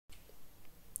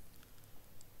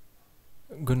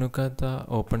GNUKhata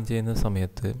open ചെയ്യുന്ന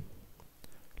സമയത്ത്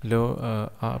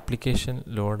application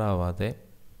load ആവാതെ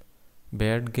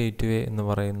ബാഡ് ഗേറ്റ്വേ എന്ന്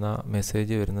പറയുന്ന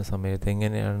മെസ്സേജ് വരുന്ന സമയത്ത്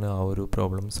എങ്ങനെയാണ് ആ ഒരു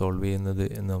പ്രോബ്ലം സോൾവ് ചെയ്യുന്നത്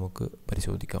എന്ന് നമുക്ക്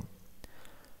പരിശോധിക്കാം.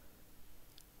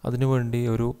 അതിനുവേണ്ടി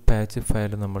ഒരു പാച്ച്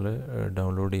ഫയൽ നമ്മൾ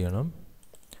ഡൗൺലോഡ് ചെയ്യണം.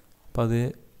 അപ്പോൾ അത്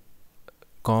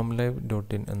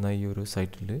comlive.in എന്ന ഈ ഒരു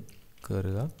സൈറ്റിൽ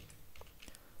കയറുക.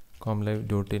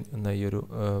 comlive.in എന്ന ഈ ഒരു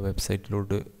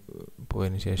വെബ്സൈറ്റിലോട്ട്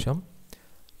പോയതിന് ശേഷം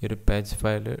ഈ ഒരു പാച്ച്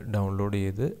ഫയൽ ഡൗൺലോഡ്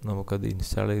ചെയ്ത് നമുക്കത്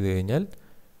ഇൻസ്റ്റാൾ ചെയ്ത് കഴിഞ്ഞാൽ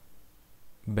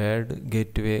ബാഡ്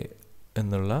ഗേറ്റ്വേ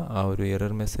എന്നുള്ള ആ ഒരു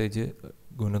എറർ മെസ്സേജ്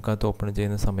GNUKhata ഓപ്പൺ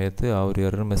ചെയ്യുന്ന സമയത്ത് ആ ഒരു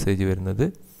എറർ മെസ്സേജ് വരുന്നത്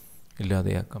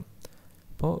ഇല്ലാതെയാക്കാം.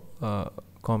 അപ്പോൾ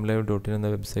comlive.in എന്ന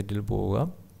വെബ്സൈറ്റിൽ പോവുക.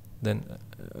 ദെൻ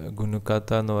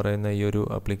GNUKhata എന്ന് പറയുന്ന ഈ ഒരു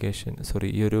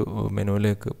ഈ ഒരു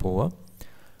മെനുവിലേക്ക് പോവാം.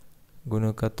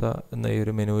 GNUKhata എന്ന ഈ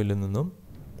ഒരു മെനുവിൽ നിന്നും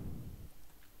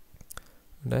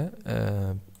ഇവിടെ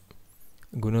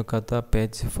GNUKhata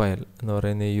പാച്ച് ഫയൽ എന്ന്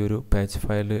പറയുന്ന ഈ ഒരു പാച്ച്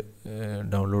ഫയൽ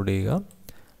ഡൗൺലോഡ് ചെയ്യുക.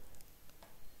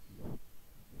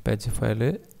 പാച്ച് ഫയൽ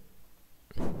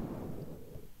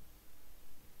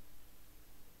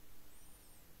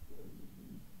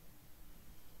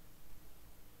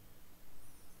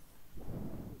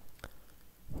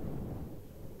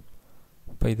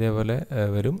അപ്പോൾ ഇതേപോലെ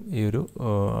വരും. ഈ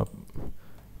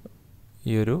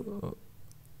ഒരു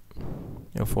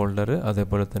ഫോൾഡർ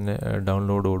അതേപോലെ തന്നെ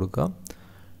ഡൗൺലോഡ്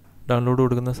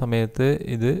കൊടുക്കുന്ന സമയത്ത്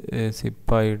ഇത്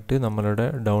സിപ്പായിട്ട് നമ്മളുടെ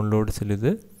ഡൗൺലോഡ്സിൽ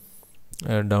ഇത്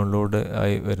ഡൗൺലോഡ്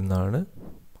ആയി വരുന്നതാണ്.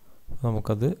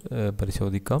 നമുക്കത്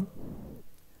പരിശോധിക്കാം.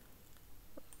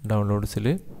 ഡൗൺലോഡ്സിൽ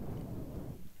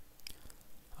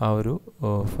ആ ഒരു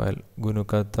ഫയൽ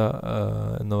GNUKhata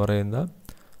എന്ന് പറയുന്ന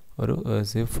ഒരു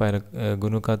സിപ്പ് ഫയൽ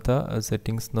GNUKhata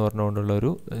സെറ്റിങ്സ് എന്ന് പറഞ്ഞുകൊണ്ടുള്ള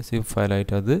ഒരു സിപ്പ്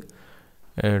ഫയലായിട്ട് അത്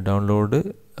ഡൗൺലോഡ്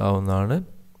ആവുന്നതാണ്.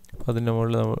 അതിൻ്റെ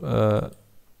മുകളിൽ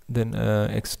ദെൻ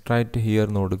എക്സ്ട്രാക്റ്റ് ഹിയർ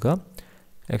എന്ന് കൊടുക്കുക.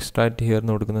 എക്സ്ട്രാക്റ്റ് ഹിയർ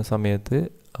എന്ന് കൊടുക്കുന്ന സമയത്ത്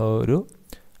ഒരു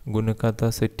GNUKhata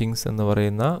സെറ്റിങ്സ് എന്ന്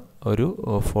പറയുന്ന ഒരു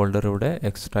ഫോൾഡർ ഇവിടെ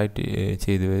എക്സ്ട്രാക്റ്റ്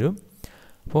ചെയ്ത് വരും.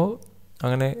 അപ്പോൾ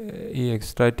അങ്ങനെ ഈ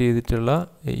എക്സ്ട്രാക്റ്റ് ചെയ്തിട്ടുള്ള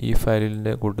ഈ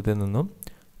ഫയലിൻ്റെ കൂട്ടത്തിൽ നിന്നും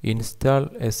ഇൻസ്റ്റാൾ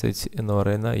SH എന്ന്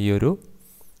പറയുന്ന ഈ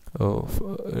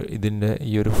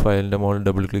ഒരു ഫയലിൻ്റെ മുകളിൽ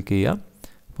ഡബിൾ ക്ലിക്ക് ചെയ്യാം.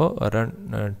 അപ്പോൾ റൺ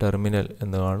ടെർമിനൽ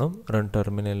എന്ന് കാണും. റൺ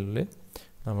ടെർമിനലിൽ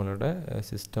നമ്മളുടെ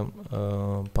സിസ്റ്റം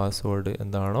പാസ്വേഡ്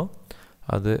എന്താണോ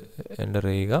അത് എൻ്റർ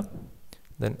ചെയ്യുക.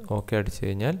 ദെൻ ഓക്കെ അടിച്ചു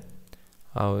കഴിഞ്ഞാൽ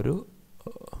ആ ഒരു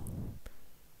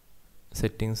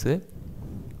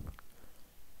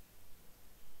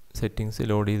സെറ്റിങ്സ്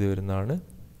ലോഡ് ചെയ്ത് വരുന്നതാണ്.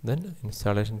 Then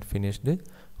installation finished.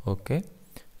 ഓക്കെ.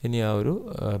 ഇനി ആ ഒരു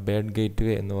ബാഡ്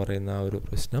ഗേറ്റ്വേ എന്ന് പറയുന്ന ആ ഒരു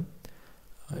പ്രശ്നം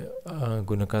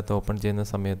GNUKhata ഓപ്പൺ ചെയ്യുന്ന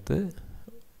സമയത്ത്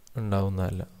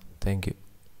ഉണ്ടാവുന്നതല്ല. Thank you.